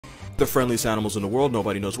The friendliest animals in the world,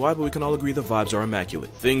 nobody knows why, but we can all agree the vibes are immaculate.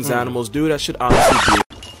 Things animals do that should honestly be...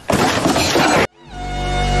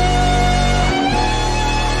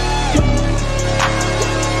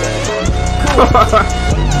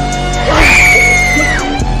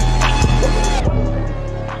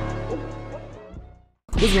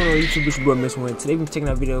 What's going on YouTube? It's your boy MixWind. Today we're taking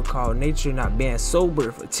a video called Nature Not Being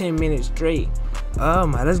Sober for 10 minutes straight.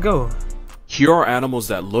 Let's go. Here are animals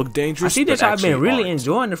that look dangerous. I see that y'all been really aren't.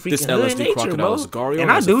 enjoying the freaking hood nature, bro.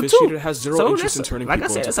 And I do too. Has zero interest in turning people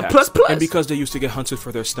into that's a pets. plus. And because they used to get hunted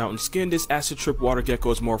for their snout and skin, this acid trip water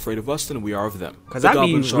gecko is more afraid of us than we are of them. Cause I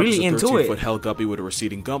be really into it. 13-foot hell guppy with a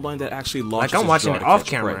receding gum line that actually launches. Like I'm watching it off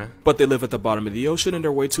camera. Prey. But they live at the bottom of the ocean and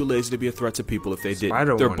they're way too lazy to be a threat to people if they did.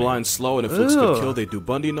 They're blind, slow, and if looks could kill, they do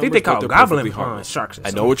Bundy numbers. I think they call but they're goblin harmless. sharks.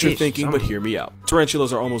 I know what you're thinking, but hear me out.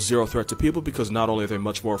 Tarantulas are almost zero threat to people because not only are they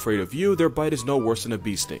much more afraid of you, their bite is no worse than a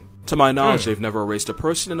bee sting. To my knowledge, they've never erased a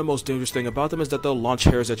person, and the most dangerous thing about them is that they'll launch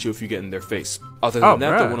hairs at you if you get in their face. Other than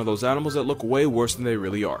that, they're one of those animals that look way worse than they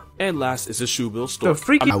really are. And last is a shoebill stork.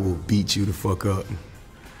 I will beat you the fuck up.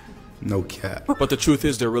 No cap. But the truth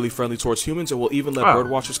is, they're really friendly towards humans and will even let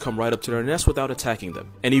birdwatchers come right up to their nest without attacking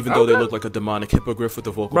them. And even though they look like a demonic hippogriff with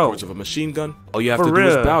the vocal cords of a machine gun, all you have to do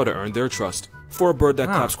is bow to earn their trust. For a bird that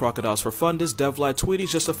claps crocodiles for fun, this Devlite Tweety's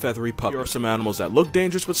just a feathery pup. Here are some animals that look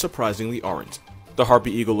dangerous but surprisingly aren't. The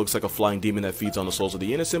harpy eagle looks like a flying demon that feeds on the souls of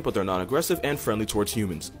the innocent, but they're non-aggressive and friendly towards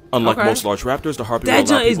humans. Unlike most large raptors, the harpy will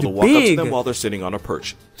allow people to walk up to them while they're sitting on a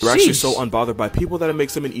perch. They're actually so unbothered by people that it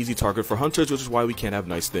makes them an easy target for hunters, which is why we can't have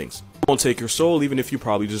nice things. Won't take your soul even if you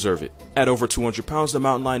probably deserve it. At over 200 pounds, the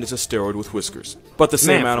mountain lion is a steroid with whiskers. But the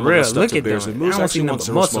same animal that stuck to bears and moose actually wants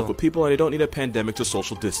to smoke with people, and they don't need a pandemic to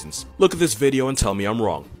social distance. Look at this video and tell me I'm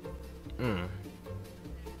wrong.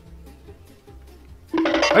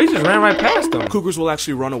 Oh, you just ran right past them. Cougars will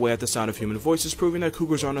actually run away at the sound of human voices, proving that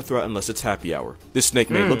cougars aren't a threat unless it's happy hour. This snake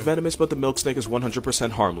may look venomous, but the milk snake is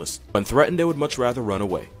 100% harmless. When threatened, they would much rather run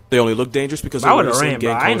away. They only look dangerous because they wear the same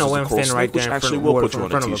gang colors as the coral snake, which actually will put you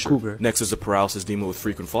on a t-shirt. Next is a paralysis demon with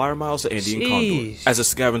frequent flyer miles, the Andean condor. As a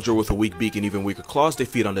scavenger with a weak beak and even weaker claws, they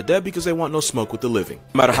feed on the dead because they want no smoke with the living.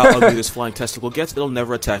 No matter how ugly this flying testicle gets, it'll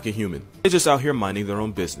never attack a human. They're just out here minding their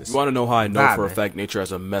own business. You want to know how I know for a fact nature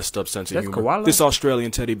has a messed up sense of humor? This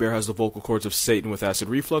Australian teddy bear has the vocal cords of Satan with acid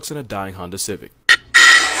reflux and a dying Honda Civic. Oh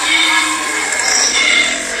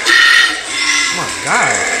my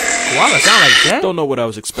god. Koala sound like that? Don't know what I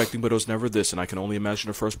was expecting, but it was never this, and I can only imagine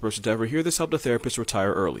the first person to ever hear this helped a therapist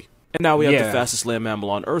retire early. And now we have the fastest land mammal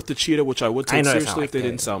on Earth, the cheetah, which I would take seriously if they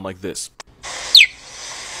didn't sound like this.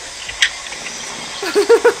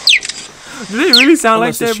 Do they really sound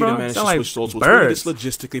like that, bro? Unless the cheetah managed to switch souls with me, this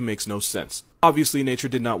logistically makes no sense. Obviously, nature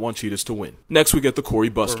did not want cheetahs to win. Next, we get the Cory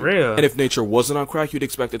Buster. And if nature wasn't on crack, you'd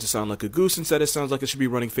expect it to sound like a goose. Instead, it sounds like it should be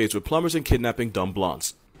running fades with plumbers and kidnapping dumb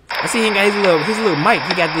blondes. I see he got his little mic.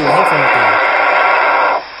 He got the headphone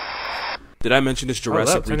thing. Did I mention this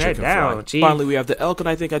Jurassic creature can fly? Finally, we have the elk, and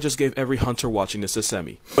I think I just gave every hunter watching this a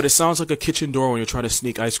semi. But it sounds like a kitchen door when you're trying to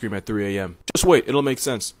sneak ice cream at 3 a.m. Just wait, it'll make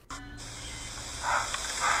sense.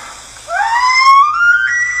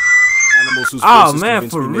 Oh man,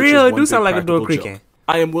 for real, it do sound like a door creaking.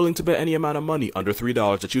 I am willing to bet any amount of money, under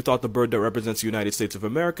 $3, that you thought the bird that represents the United States of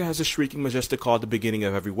America has a shrieking, majestic call at the beginning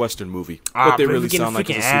of every Western movie. But they really sound like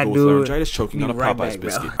a seagull with laryngitis choking on a Popeye's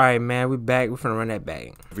biscuit. Alright man, we back. We're finna run that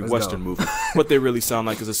back. Every Western movie. What they really sound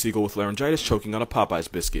like is a seagull with laryngitis choking on a Popeye's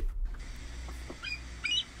biscuit.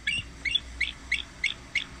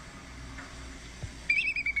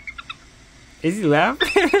 Is he laughing?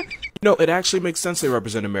 No, it actually makes sense they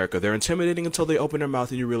represent America. They're intimidating until they open their mouth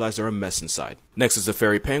and you realize they're a mess inside. Next is the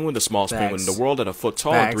fairy penguin, the smallest penguin in the world at a foot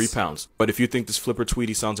tall and 3 pounds. But if you think this flipper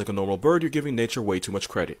Tweety sounds like a normal bird, you're giving nature way too much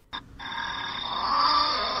credit.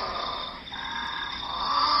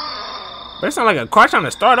 But it sounds like a car trying to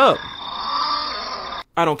start up.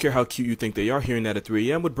 I don't care how cute you think they are, hearing that at 3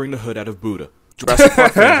 a.m. would bring the hood out of Buddha. Jurassic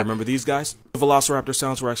Park fans, remember these guys? The Velociraptor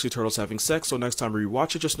sounds were actually turtles having sex, so next time you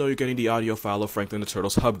rewatch it, just know you're getting the audio file of Franklin the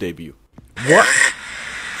Turtle's hub debut. What?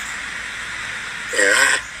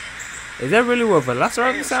 Is that really what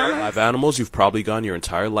Velociraptor sound like? 5 animals you've probably gone your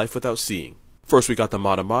entire life without seeing. First we got the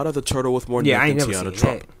Mata Mata, the turtle with more neck than Tiana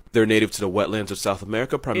Trump. They're native to the wetlands of South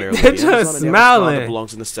America, primarily in the Amazon, and that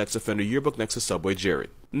belongs in the Sex Offender Yearbook next to Subway Jared.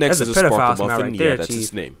 Next is a sparkle muffin, that's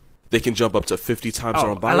its name. They can jump up to 50 times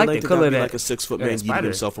their own body length and be like a 6-foot man yeeting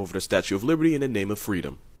himself over the Statue of Liberty in the name of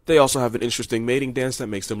freedom. They also have an interesting mating dance that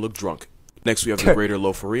makes them look drunk. Next we have the greater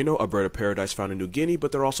lofarino, a bird of paradise found in New Guinea,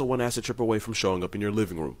 but they're also one acid trip away from showing up in your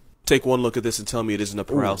living room. Take one look at this and tell me it isn't a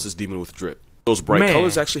paralysis demon with drip. Those bright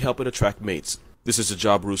colors actually help it attract mates. This is a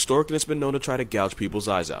jabiru stork and it's been known to try to gouge people's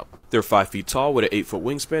eyes out. They're 5 feet tall with an 8-foot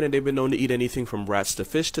wingspan and they've been known to eat anything from rats to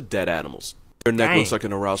fish to dead animals. Their neck looks like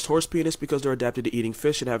an aroused horse penis because they're adapted to eating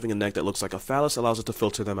fish, and having a neck that looks like a phallus allows it to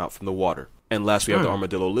filter them out from the water. And last we have the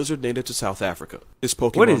armadillo lizard, native to South Africa. This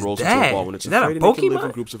Pokemon rolls into a ball when it's afraid and it can live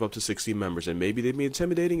in groups of up to 16 members, and maybe they'd be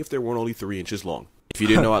intimidating if they weren't only 3 inches long. If you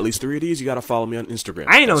didn't know at least 3 of these, you gotta follow me on Instagram.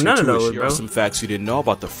 I ain't know none of those, Here are some facts you didn't know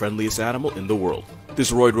about the friendliest animal in the world.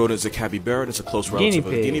 This roid rodent is a capybara and it's a close relative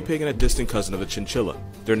of a guinea pig and a distant cousin of a chinchilla.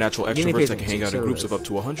 They're natural extroverts that can hang out in groups of up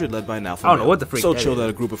to 100 led by an alpha male. I don't know what the freak so chill that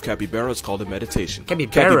a group of capybaras is called a meditation.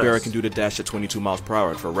 Capybara can do the dash at 22 miles per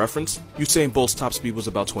hour, and for reference, Usain Bolt's top speed was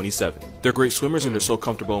about 27. They're great swimmers and they're so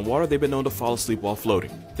comfortable in water they've been known to fall asleep while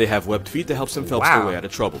floating. They have webbed feet that helps them phelps their way out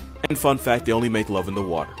of trouble. And fun fact, they only make love in the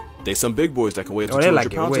water. They some big boys that can weigh up to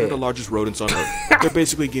 200 pounds and are the largest rodents on Earth. They're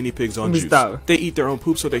basically guinea pigs on juice. They eat their own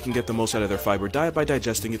poop so they can get the most out of their fiber diet by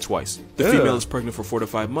digesting it twice. The female is pregnant for 4 to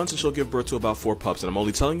 5 months and she'll give birth to about 4 pups, and I'm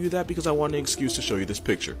only telling you that because I want an excuse to show you this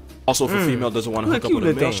picture. Also, if a female doesn't want to hook up with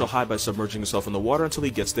a male, she'll hide by submerging herself in the water until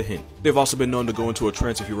he gets the hint. They've also been known to go into a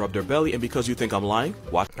trance if you rub their belly, and because you think I'm lying,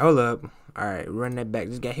 watch. Hold up. Alright, run that back.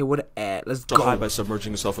 Just got hit with an ad. Let's go. Hide by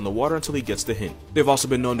submerging himself in the water until he gets the hint. They've also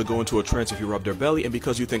been known to go into a trance if you rub their belly, and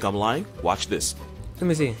because you think I'm lying, watch this. Let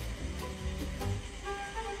me see.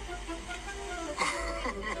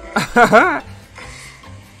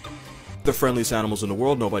 The friendliest animals in the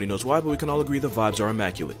world, nobody knows why, but we can all agree the vibes are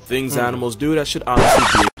immaculate. Things animals do that should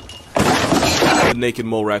honestly be. The naked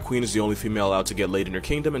mole rat queen is the only female allowed to get laid in her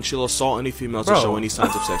kingdom, and she'll assault any females that show any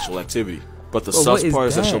signs of sexual activity. But the sus part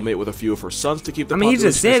is that she'll mate with a few of her sons to keep the population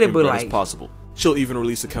as inbred as possible. She'll even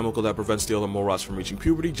release a chemical that prevents the other mole rats from reaching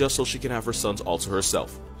puberty just so she can have her sons all to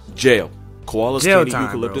herself. Jail. Koalas can't eat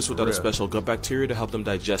eucalyptus without a special gut bacteria to help them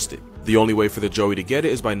digest it. The only way for the joey to get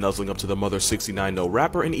it is by nuzzling up to the mother's 69-no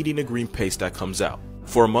wrapper and eating the green paste that comes out.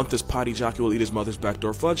 For a month, this potty jockey will eat his mother's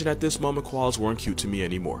backdoor fudge, and at this moment, koalas weren't cute to me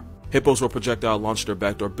anymore. Hippos will projectile launch their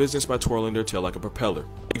backdoor business by twirling their tail like a propeller.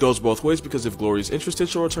 It goes both ways because if Glory is interested,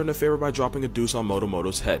 she'll return the favor by dropping a deuce on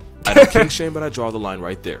Motomoto's head. I don't kink shame, but I draw the line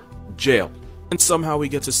right there. Jail. And somehow we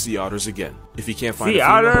get to sea otters again. If he can't find a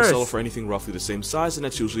female, he'll settle for anything roughly the same size, and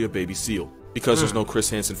that's usually a baby seal. Because there's no Chris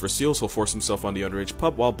Hansen for seals, he'll force himself on the underage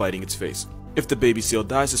pup while biting its face. If the baby seal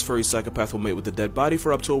dies, this furry psychopath will mate with the dead body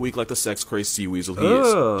for up to a week like the sex-crazed sea weasel he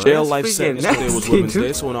is. Jail life sentence. Today was Women's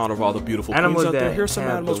Day, so in honor of all the beautiful queens out there, here's some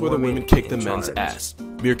animals where the women kick the men's ass.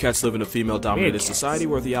 Meerkats live in a female-dominated society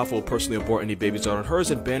where the alpha will personally abort any babies that aren't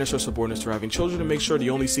hers and banish her subordinates for having children and make sure the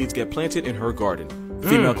only seeds get planted in her garden.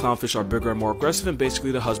 Female clownfish are bigger and more aggressive and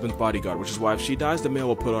basically the husband's bodyguard, which is why if she dies, the male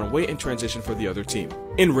will put on weight and transition for the other team.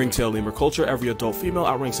 In ringtail lemur culture, every adult female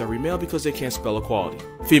outranks every male because they can't spell equality.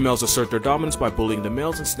 Females assert their dominance by bullying the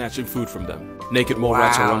males and snatching food from them. Naked mole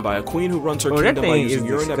rats are run by a queen who runs her kingdom by using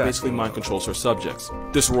urine that basically mind controls her subjects.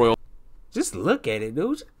 This royal... Just look at it,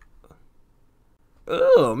 dude.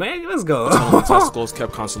 Oh man, let's go. Testicles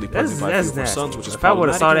kept constantly pregnant by a few of her sons, which is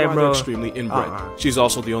problematic and why they're extremely inbred. She's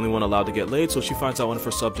also the only one allowed to get laid, so she finds out one of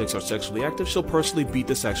her subjects are sexually active, she'll personally beat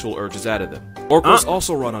the sexual urges out of them. Orcas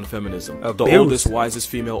also run on feminism. The oldest, wisest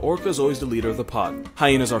female orca is always the leader of the pod.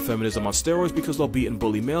 Hyenas are feminism on steroids because they'll beat and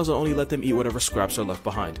bully males and only let them eat whatever scraps are left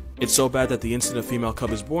behind. It's so bad that the instant a female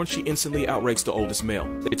cub is born, she instantly outranks the oldest male.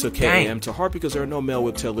 They took KAM to heart because there are no male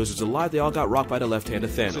whiptail lizards alive, they all got rocked by the left hand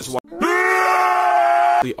of Thanos.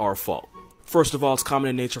 Our fault. First of all, it's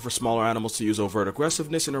common in nature for smaller animals to use overt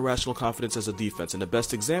aggressiveness and irrational confidence as a defense, and the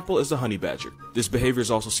best example is the honey badger. This behavior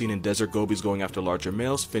is also seen in desert gobies going after larger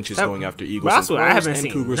males, finches going after eagles and crows,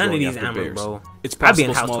 and cougars going after bears. It's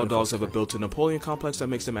possible smaller dogs have a built-in Napoleon complex that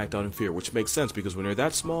makes them act out in fear, which makes sense because when you're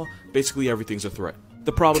that small, basically everything's a threat.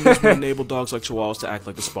 The problem is we enable dogs like Chihuahuas to act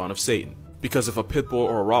like the spawn of Satan. Because if a pit bull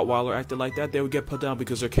or a Rottweiler acted like that, they would get put down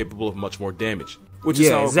because they're capable of much more damage. Which is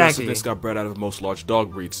how aggressiveness got bred out of most large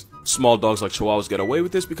dog breeds. Small dogs like Chihuahuas get away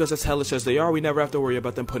with this because as hellish as they are, we never have to worry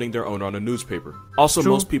about them putting their owner on a newspaper. Also,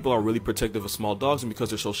 most people are really protective of small dogs, and because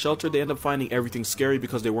they're so sheltered, they end up finding everything scary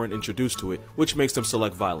because they weren't introduced to it, which makes them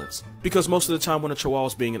select violence. Because most of the time when a Chihuahua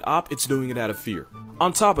is being an op, it's doing it out of fear.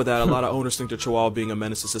 On top of that, a lot of owners think their Chihuahua being a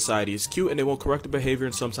menace to society is cute and they won't correct the behavior,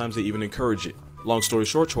 and sometimes they even encourage it. Long story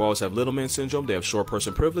short, Chihuahuas have little man syndrome, they have short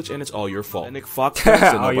person privilege, and it's all your fault. Nick Fox facts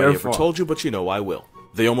that nobody ever told you, but you know I will.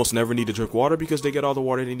 They almost never need to drink water because they get all the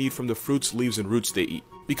water they need from the fruits, leaves, and roots they eat.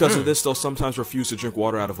 Because of this, they'll sometimes refuse to drink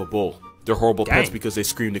water out of a bowl. They're horrible pets because they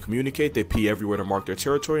scream to communicate, they pee everywhere to mark their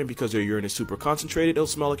territory, and because their urine is super concentrated, it'll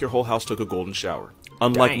smell like your whole house took a golden shower.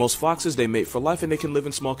 Unlike most foxes, they mate for life and they can live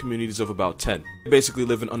in small communities of about 10. They basically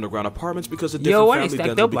live in underground apartments because the different family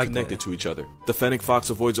dens will be connected to each other. The fennec fox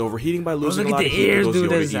avoids overheating by losing a lot of heat to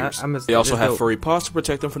those Yoda ears. They also have furry paws to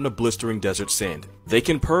protect them from the blistering desert sand. They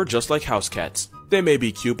can purr just like house cats. They may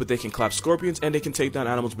be cute, but they can clap scorpions and they can take down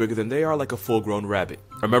animals bigger than they are like a full-grown rabbit.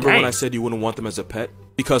 Remember when I said you wouldn't want them as a pet?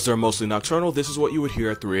 Because they're mostly nocturnal, this is what you would hear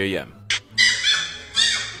at 3 a.m.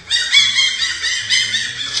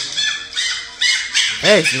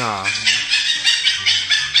 Heck nah.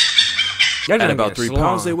 At about 3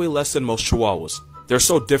 pounds, they weigh less than most chihuahuas. They're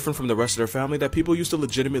so different from the rest of their family that people used to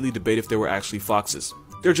legitimately debate if they were actually foxes.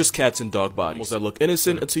 They're just cats in dog bodies that look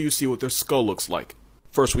innocent until you see what their skull looks like.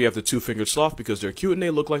 First, we have the two-fingered sloth because they're cute and they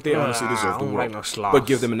look like they honestly deserve the world. But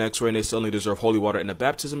give them an x-ray and they suddenly deserve holy water and a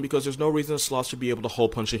baptism because there's no reason a sloth should be able to hole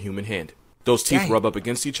punch a human hand. Those teeth rub up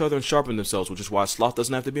against each other and sharpen themselves, which is why a sloth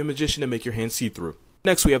doesn't have to be a magician to make your hand see-through.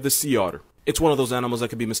 Next, we have the sea otter. It's one of those animals that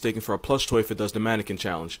can be mistaken for a plush toy if it does the mannequin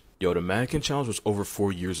challenge. Yo, the mannequin challenge was over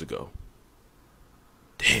 4 years ago.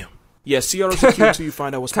 Damn. Yeah, sea otters are cute until you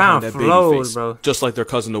find out what's behind that baby face. Bro. Just like their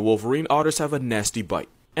cousin the wolverine, otters have a nasty bite.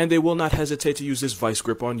 And they will not hesitate to use this vice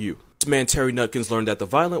grip on you. This man Terry Nutkins learned that the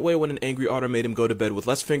violent way when an angry otter made him go to bed with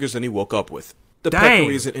less fingers than he woke up with. The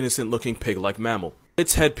peccary is an innocent-looking pig-like mammal.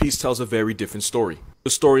 Its headpiece tells a very different story. The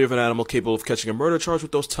story of an animal capable of catching a murder charge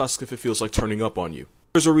with those tusks if it feels like turning up on you.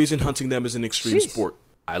 There's a reason hunting them is an extreme sport.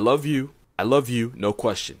 I love you, no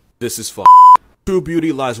question. This is f***. True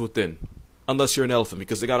beauty lies within. Unless you're an elephant,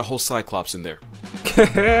 because they got a whole cyclops in there.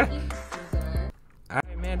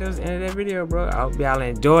 Alright, man, that was the end of that video, bro. I hope y'all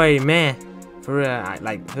enjoy, man. For real,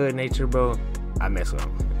 like hood nature, bro. I mess with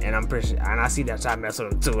them, and I'm pretty sure, and I see that y'all mess with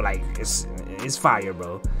them too. Like it's fire,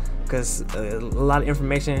 bro. Cause a lot of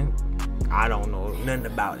information, I don't know nothing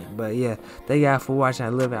about it. But yeah, thank y'all for watching. I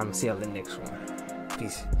love it. I'm gonna see y'all in the next one.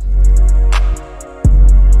 Peace.